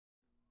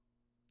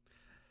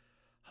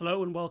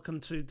Hello and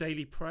welcome to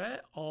Daily Prayer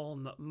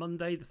on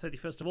Monday the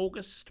 31st of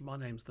August. My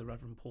name's the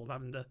Reverend Paul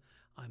Lavender.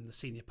 I'm the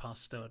Senior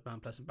Pastor at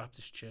Mount Pleasant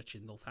Baptist Church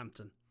in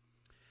Northampton.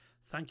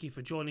 Thank you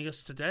for joining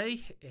us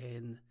today.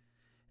 In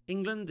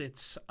England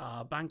it's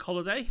a bank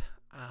holiday,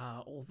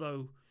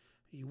 although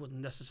you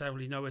wouldn't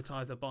necessarily know it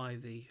either by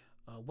the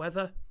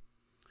weather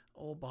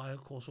or by,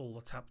 of course, all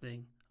that's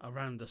happening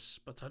around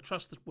us. But I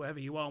trust that wherever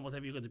you are and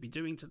whatever you're going to be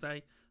doing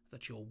today,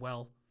 that you're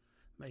well.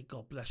 May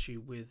God bless you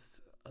with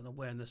an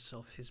awareness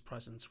of his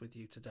presence with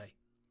you today.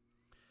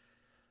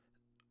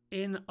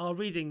 In our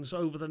readings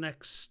over the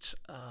next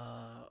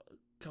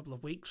couple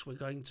of weeks, we're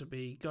going to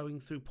be going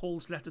through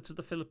Paul's letter to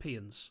the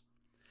Philippians.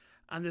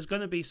 And there's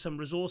going to be some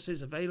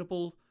resources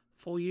available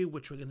for you,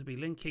 which we're going to be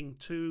linking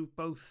to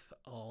both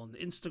on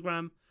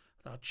Instagram,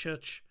 with our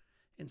church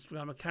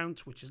Instagram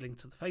account, which is linked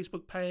to the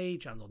Facebook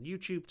page, and on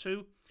YouTube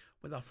too,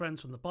 with our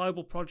friends from the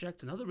Bible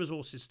Project and other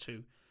resources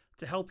too,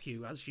 to help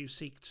you as you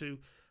seek to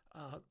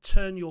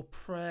turn your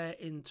prayer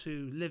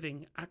into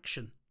living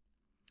action.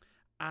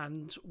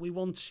 And we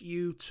want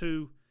you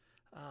to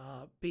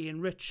be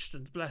enriched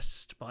and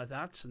blessed by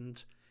that.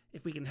 And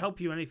if we can help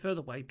you any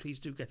further way, please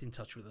do get in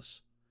touch with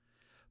us.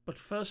 But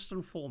first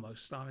and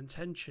foremost, our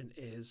intention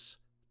is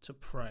to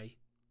pray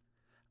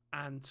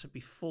and to be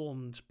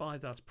formed by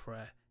that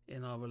prayer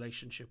in our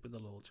relationship with the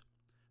Lord.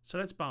 So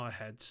let's bow our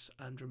heads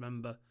and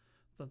remember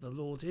that the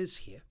Lord is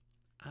here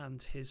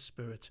and his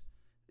Spirit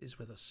is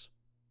with us.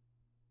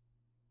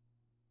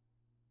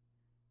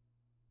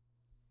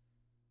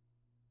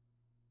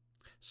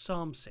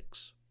 Psalm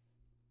 6.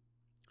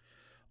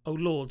 O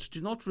Lord, do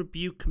not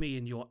rebuke me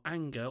in your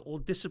anger or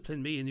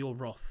discipline me in your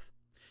wrath.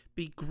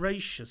 Be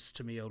gracious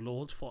to me, O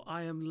Lord, for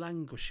I am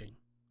languishing.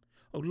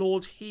 O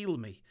Lord, heal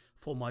me,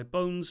 for my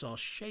bones are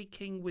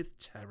shaking with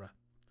terror.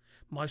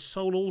 My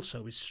soul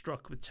also is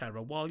struck with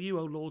terror, while you,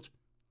 O Lord,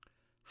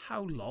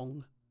 how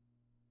long?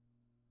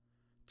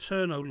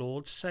 Turn, O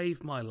Lord,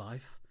 save my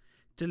life.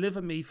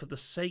 Deliver me for the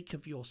sake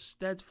of your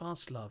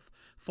steadfast love.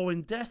 For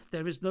in death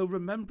there is no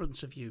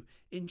remembrance of you.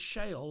 In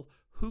Sheol,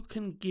 who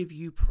can give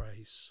you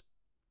praise?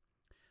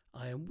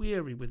 I am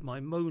weary with my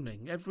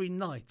moaning. Every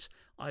night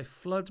I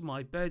flood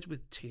my bed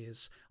with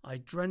tears. I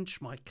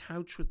drench my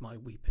couch with my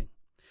weeping.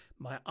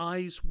 My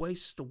eyes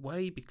waste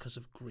away because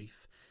of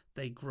grief.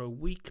 They grow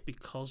weak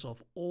because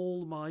of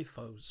all my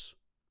foes.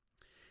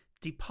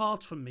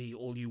 Depart from me,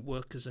 all you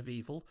workers of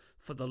evil,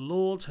 for the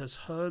Lord has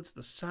heard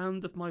the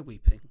sound of my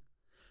weeping.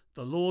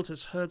 The Lord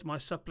has heard my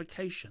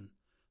supplication.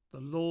 The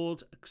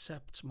Lord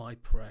accepts my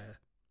prayer.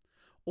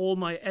 All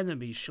my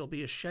enemies shall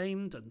be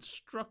ashamed and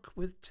struck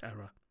with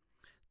terror.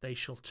 They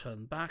shall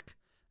turn back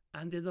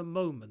and in a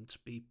moment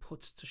be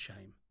put to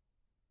shame.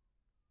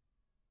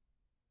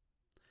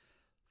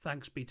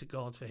 Thanks be to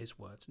God for his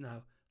words.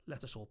 Now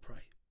let us all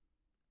pray.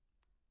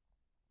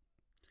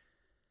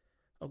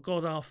 O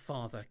God our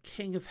Father,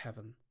 King of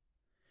heaven,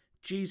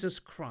 Jesus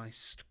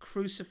Christ,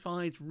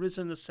 crucified,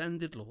 risen,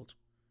 ascended Lord,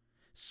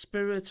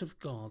 Spirit of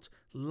God,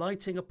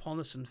 lighting upon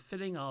us and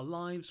filling our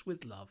lives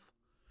with love,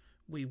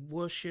 we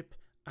worship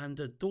and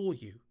adore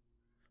you,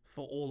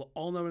 for all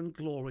honour and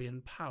glory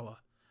and power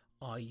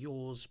are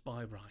yours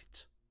by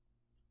right.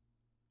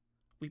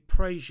 We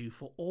praise you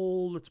for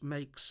all that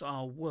makes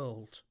our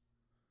world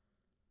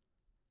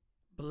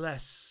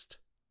blessed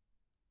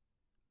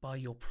by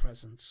your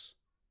presence.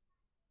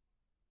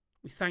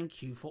 We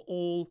thank you for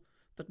all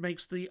that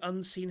makes the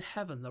unseen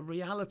heaven a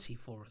reality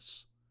for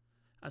us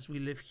as we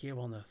live here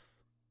on earth,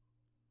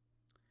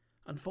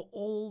 and for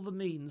all the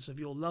means of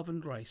your love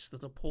and grace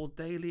that are poured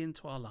daily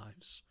into our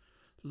lives.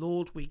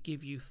 Lord, we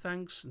give you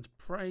thanks and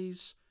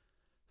praise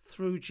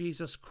through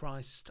Jesus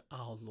Christ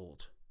our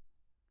Lord.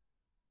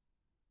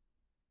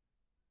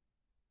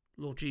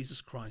 Lord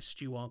Jesus Christ,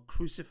 you are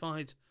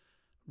crucified,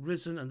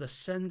 risen and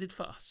ascended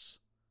for us.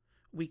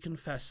 We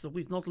confess that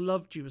we've not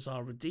loved you as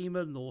our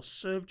Redeemer, nor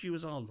served you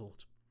as our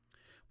Lord.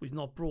 We've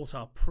not brought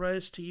our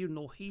prayers to you,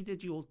 nor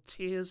heeded your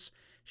tears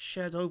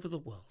shed over the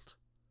world.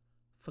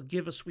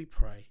 Forgive us, we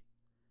pray.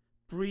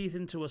 Breathe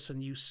into us a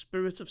new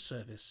spirit of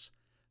service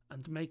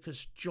and make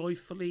us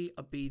joyfully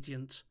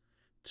obedient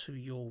to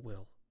your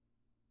will.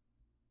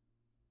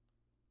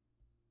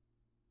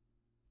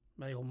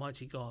 May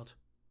Almighty God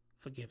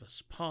forgive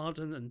us,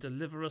 pardon and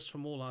deliver us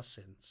from all our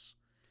sins.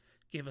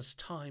 Give us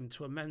time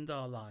to amend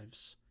our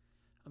lives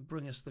and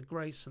bring us the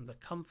grace and the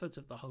comfort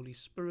of the Holy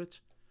Spirit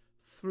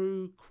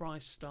through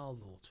Christ our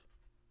Lord.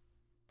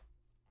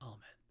 Amen.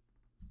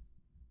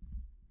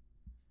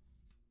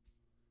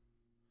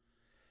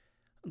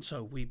 And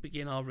so we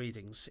begin our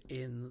readings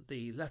in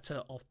the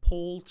letter of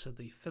Paul to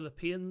the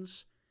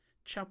Philippians,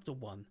 chapter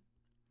 1,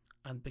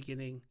 and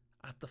beginning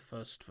at the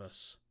first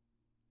verse.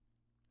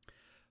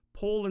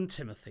 Paul and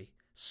Timothy,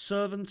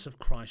 servants of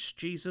Christ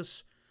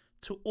Jesus,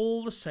 to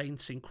all the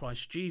saints in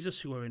Christ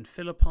Jesus who are in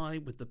Philippi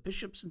with the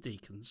bishops and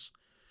deacons,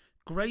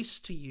 grace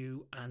to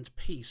you and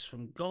peace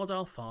from God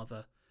our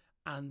Father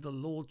and the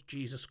Lord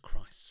Jesus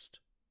Christ.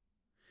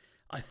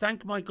 I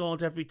thank my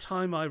God every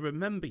time I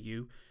remember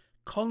you,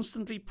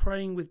 constantly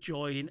praying with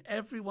joy in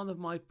every one of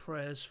my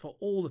prayers for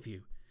all of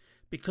you,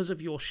 because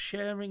of your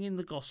sharing in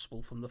the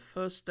gospel from the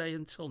first day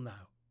until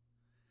now.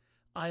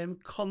 I am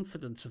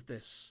confident of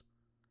this,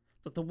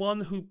 that the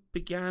one who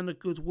began a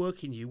good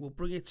work in you will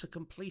bring it to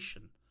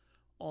completion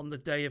on the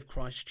day of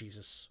Christ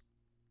Jesus.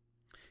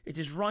 It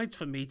is right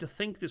for me to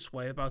think this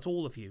way about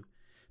all of you,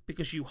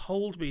 because you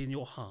hold me in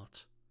your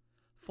heart.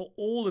 For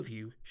all of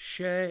you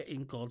share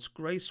in God's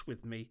grace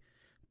with me,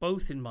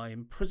 both in my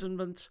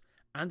imprisonment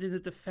and in the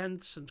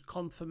defence and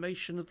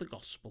confirmation of the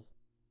gospel.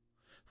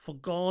 For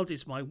God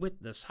is my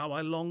witness how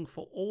I long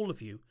for all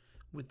of you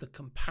with the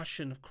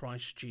compassion of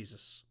Christ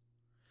Jesus.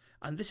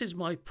 And this is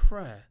my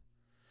prayer,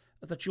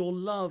 that your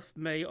love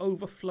may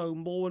overflow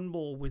more and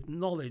more with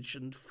knowledge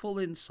and full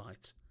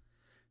insight,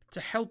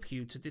 to help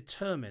you to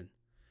determine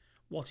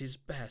what is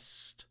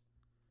best,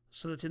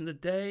 so that in the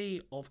day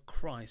of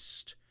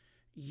Christ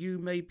you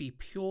may be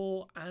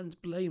pure and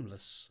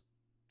blameless,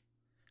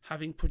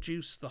 having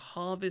produced the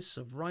harvest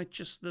of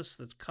righteousness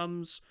that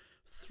comes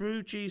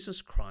through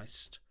Jesus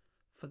Christ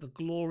for the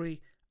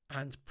glory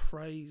and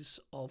praise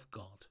of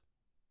God.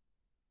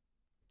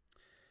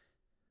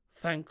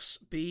 Thanks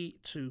be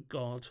to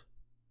God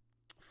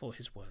for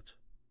his word.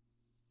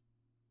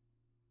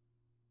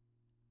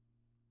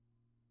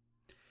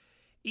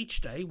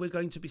 Each day we're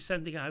going to be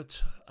sending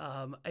out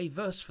a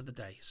verse for the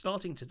day,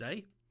 starting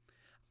today,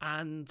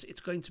 and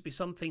it's going to be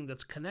something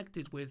that's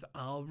connected with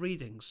our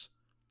readings.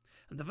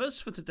 And the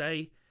verse for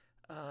today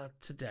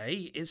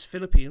is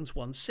Philippians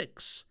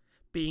 1:6,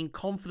 being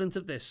confident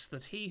of this,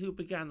 that he who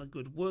began a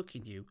good work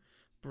in you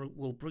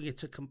will bring it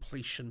to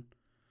completion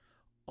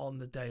on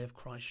the day of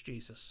Christ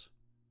Jesus.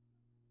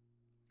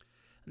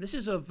 And this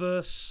is a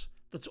verse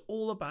that's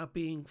all about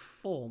being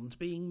formed,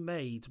 being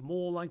made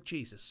more like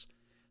Jesus.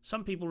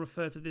 Some people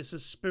refer to this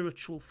as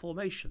spiritual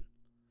formation.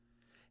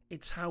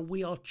 It's how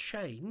we are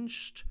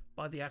changed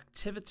by the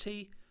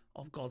activity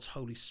of God's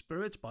Holy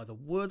Spirit, by the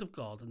Word of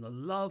God and the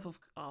love of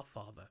our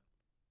Father,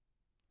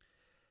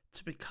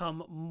 to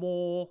become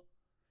more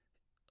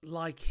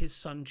like his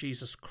Son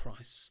Jesus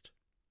Christ.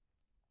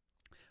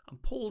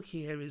 And Paul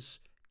here is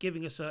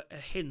giving us a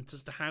hint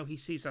as to how he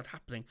sees that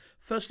happening.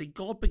 Firstly,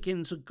 God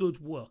begins a good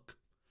work.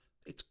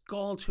 It's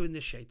God who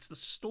initiates. The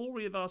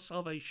story of our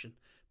salvation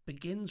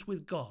begins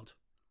with God.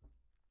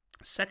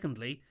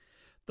 Secondly,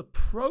 the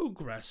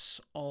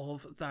progress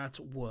of that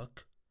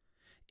work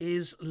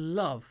is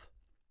love,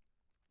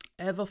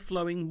 ever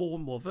flowing more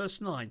and more.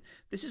 Verse 9,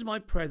 this is my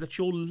prayer, that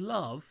your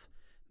love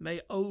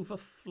may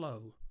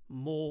overflow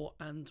more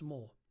and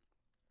more.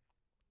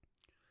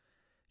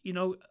 You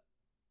know,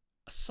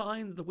 a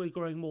sign that we're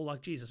growing more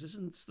like Jesus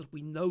isn't that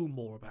we know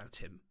more about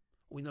him,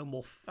 or we know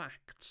more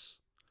facts,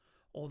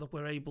 or that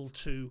we're able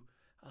to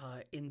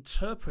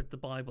interpret the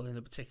Bible in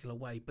a particular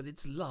way, but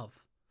it's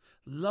love.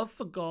 Love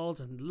for God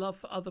and love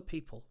for other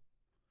people.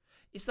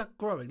 Is that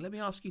growing? Let me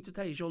ask you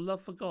today, is your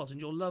love for God and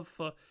your love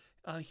for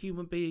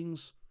human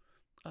beings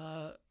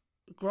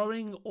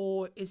growing,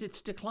 or is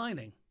it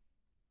declining?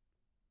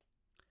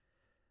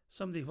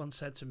 Somebody once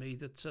said to me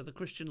that the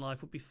Christian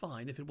life would be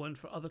fine if it weren't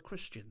for other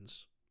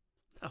Christians.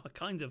 Now, I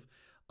kind of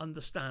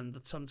understand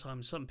that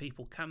sometimes some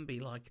people can be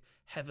like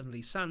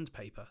heavenly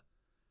sandpaper.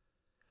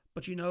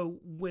 But you know,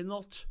 we're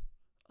not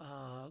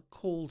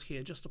called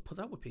here just to put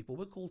up with people.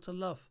 We're called to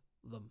love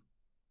them.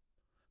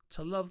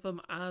 To love them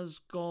as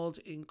God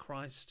in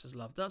Christ has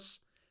loved us,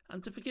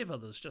 and to forgive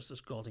others just as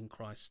God in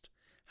Christ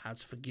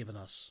has forgiven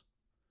us.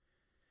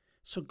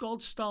 So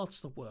God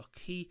starts the work.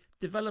 He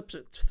develops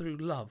it through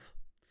love,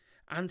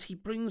 and he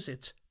brings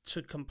it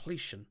to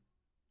completion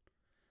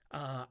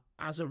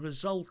as a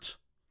result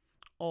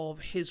of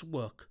his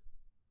work,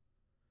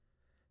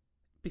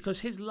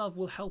 because his love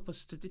will help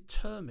us to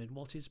determine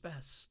what is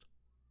best.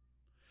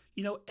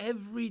 You know,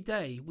 every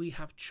day we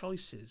have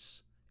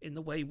choices in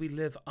the way we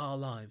live our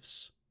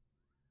lives.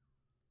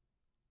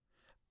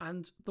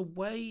 And the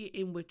way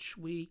in which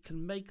we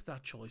can make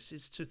that choice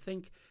is to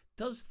think,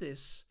 does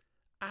this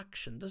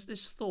action, does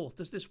this thought,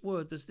 does this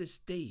word, does this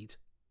deed,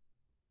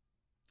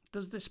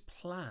 does this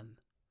plan,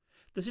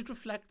 does it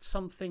reflect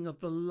something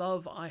of the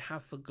love I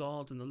have for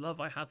God and the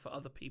love I have for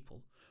other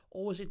people?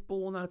 Or is it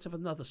born out of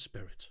another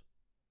spirit?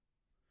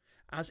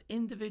 As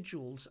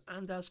individuals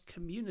and as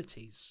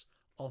communities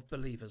of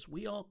believers,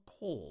 we are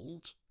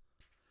called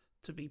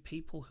to be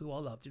people who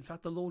are loved. In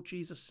fact, the Lord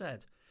Jesus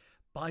said,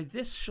 by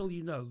this shall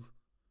you know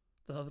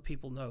that other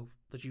people know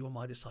that you are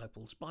my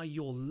disciples, by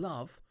your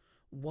love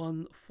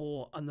one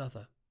for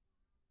another.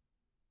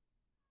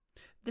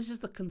 This is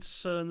the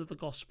concern of the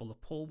gospel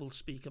that Paul will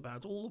speak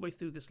about all the way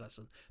through this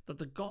lesson,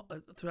 that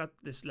throughout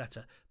this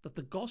letter, that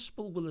the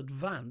gospel will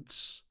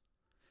advance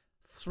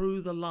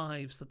through the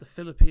lives that the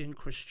Philippian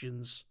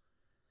Christians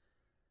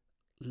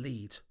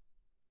lead.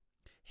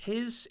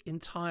 His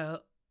entire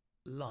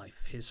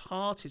life, his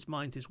heart, his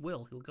mind, his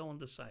will, he'll go on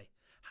to say,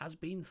 has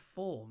been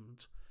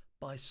formed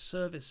by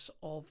service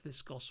of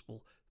this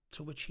gospel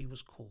to which he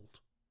was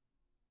called.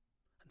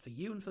 And for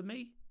you and for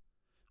me,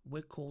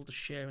 we're called to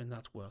share in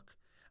that work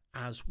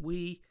as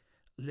we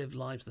live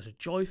lives that are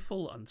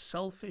joyful,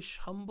 unselfish,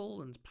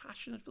 humble, and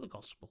passionate for the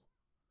gospel.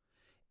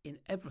 In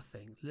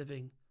everything,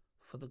 living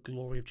for the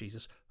glory of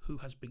Jesus, who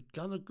has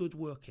begun a good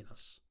work in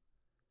us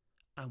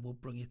and will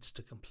bring it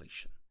to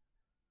completion.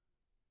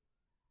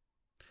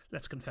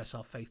 Let's confess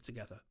our faith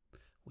together.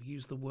 We'll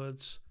use the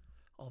words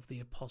of the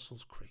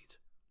Apostles' Creed.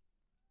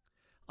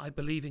 I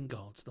believe in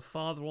God, the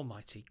Father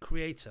Almighty,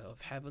 creator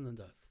of heaven and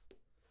earth.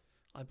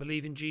 I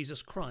believe in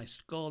Jesus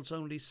Christ, God's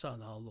only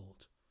Son, our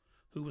Lord,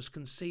 who was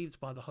conceived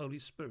by the Holy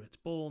Spirit,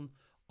 born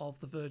of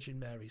the Virgin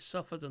Mary,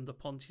 suffered under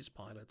Pontius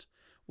Pilate,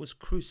 was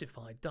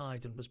crucified,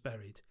 died, and was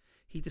buried.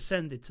 He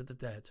descended to the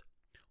dead.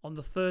 On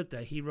the third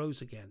day he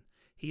rose again.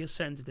 He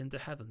ascended into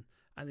heaven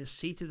and is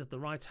seated at the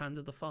right hand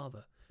of the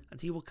Father, and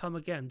he will come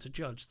again to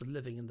judge the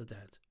living and the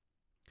dead.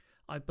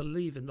 I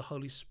believe in the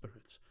Holy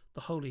Spirit,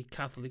 the Holy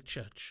Catholic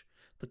Church,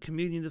 the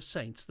communion of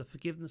saints, the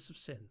forgiveness of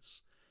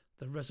sins,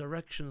 the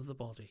resurrection of the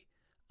body,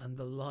 and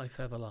the life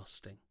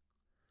everlasting.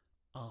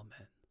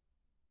 Amen.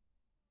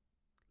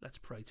 Let's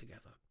pray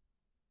together.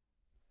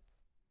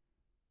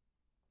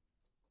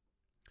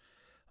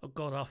 O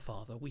God our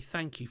Father, we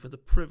thank you for the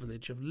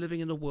privilege of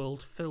living in a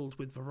world filled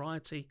with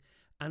variety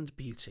and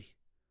beauty,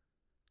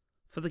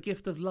 for the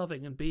gift of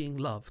loving and being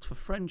loved, for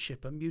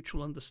friendship and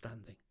mutual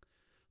understanding,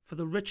 for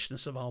the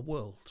richness of our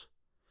world,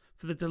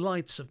 for the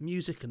delights of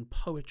music and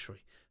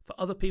poetry, for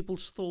other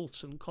people's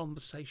thoughts and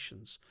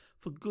conversations,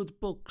 for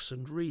good books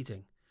and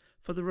reading,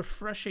 for the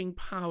refreshing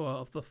power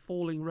of the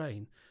falling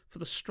rain, for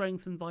the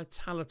strength and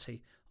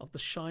vitality of the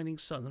shining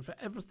sun, and for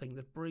everything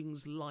that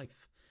brings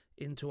life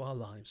into our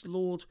lives.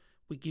 Lord,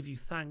 we give you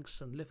thanks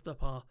and lift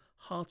up our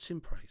hearts in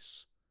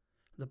praise.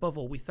 And above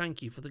all, we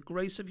thank you for the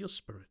grace of your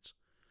Spirit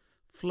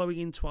flowing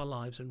into our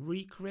lives and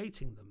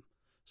recreating them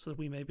so that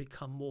we may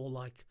become more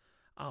like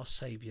our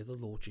Saviour, the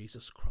Lord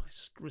Jesus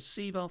Christ.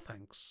 Receive our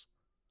thanks.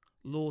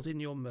 Lord, in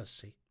your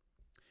mercy,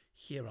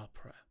 hear our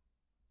prayer.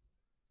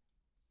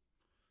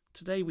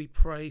 Today we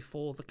pray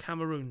for the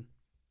Cameroon.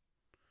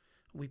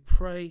 We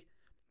pray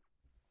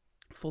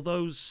for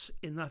those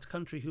in that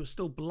country who are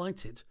still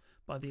blighted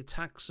by the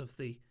attacks of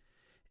the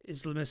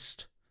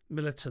Islamist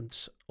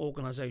militant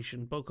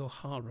organisation Boko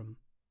Haram.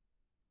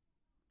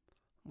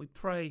 We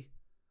pray,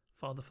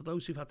 Father, for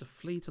those who've had to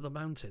flee to the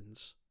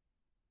mountains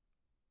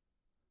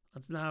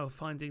and now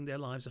finding their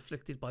lives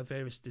afflicted by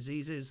various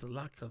diseases, the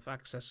lack of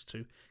access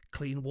to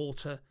clean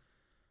water,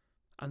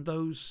 and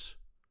those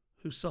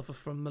who suffer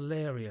from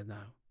malaria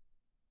now.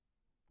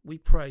 We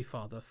pray,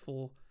 Father,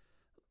 for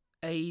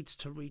aid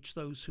to reach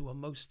those who are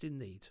most in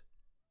need,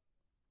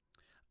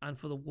 and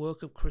for the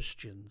work of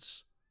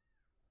Christians,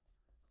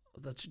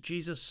 that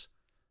Jesus'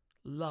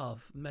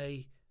 love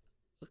may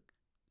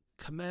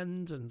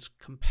commend and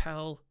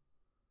compel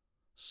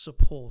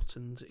support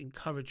and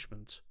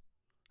encouragement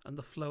and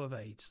the flow of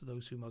aid to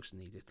those who most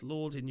need it.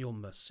 Lord, in your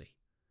mercy,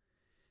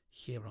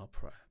 hear our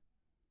prayer.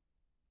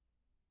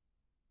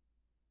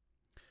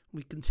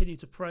 We continue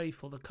to pray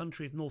for the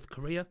country of North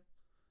Korea.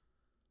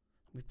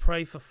 We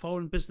pray for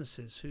foreign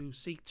businesses who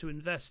seek to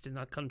invest in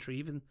that country,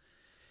 even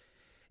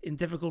in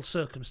difficult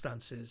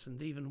circumstances,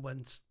 and even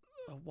when,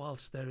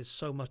 whilst there is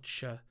so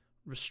much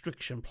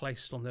restriction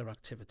placed on their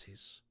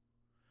activities.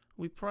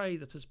 We pray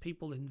that as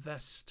people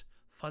invest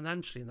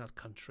financially in that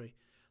country,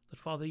 that,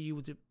 Father, you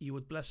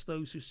would bless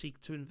those who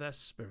seek to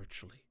invest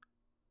spiritually.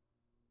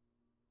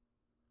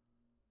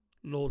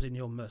 Lord, in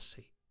your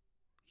mercy,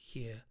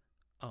 hear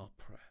our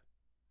prayer.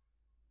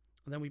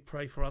 And then we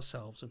pray for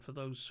ourselves and for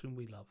those whom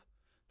we love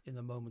in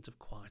a moment of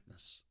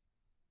quietness.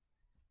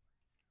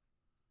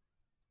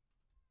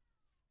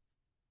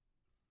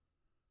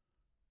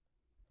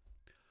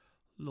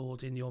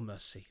 Lord, in your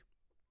mercy,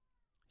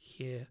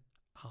 hear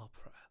our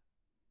prayer.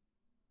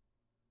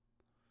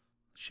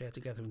 Share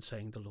together in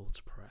saying the Lord's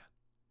Prayer.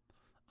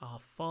 Our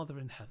Father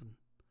in heaven,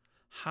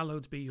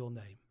 hallowed be your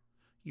name.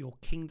 Your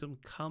kingdom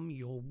come,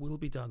 your will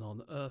be done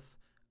on earth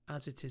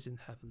as it is in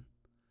heaven.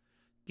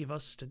 Give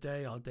us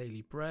today our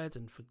daily bread,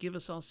 and forgive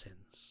us our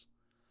sins,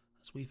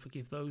 as we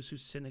forgive those who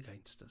sin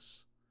against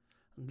us.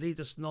 And lead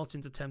us not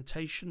into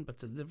temptation, but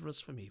deliver us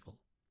from evil.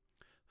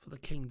 For the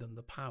kingdom,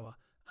 the power,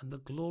 and the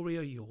glory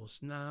are yours,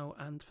 now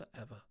and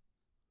forever.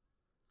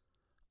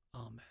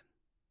 Amen.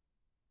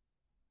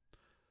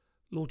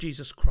 Lord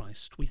Jesus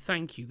Christ, we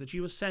thank you that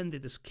you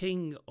ascended as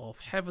King of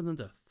heaven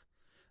and earth,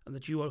 and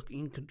that you are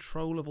in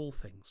control of all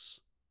things.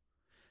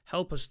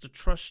 Help us to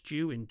trust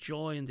you in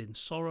joy and in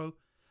sorrow,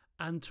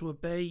 and to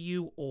obey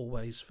you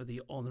always for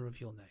the honour of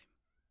your name.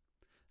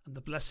 And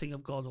the blessing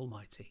of God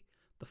Almighty,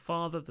 the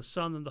Father, the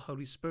Son, and the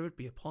Holy Spirit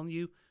be upon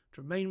you,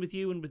 to remain with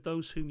you and with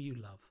those whom you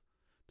love,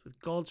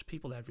 with God's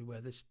people everywhere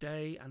this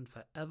day and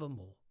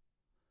forevermore.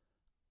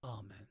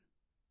 Amen.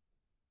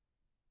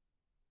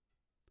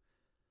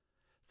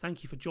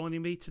 Thank you for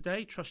joining me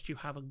today. Trust you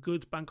have a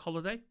good bank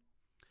holiday.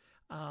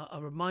 A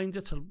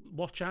reminder to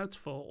watch out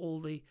for all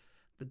the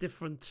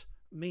different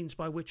means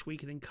by which we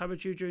can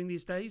encourage you during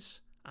these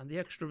days, and the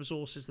extra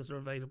resources that are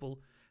available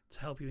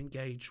to help you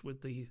engage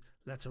with the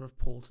letter of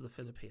Paul to the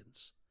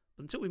Philippians.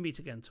 But until we meet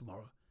again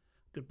tomorrow,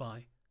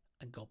 goodbye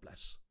and God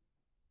bless.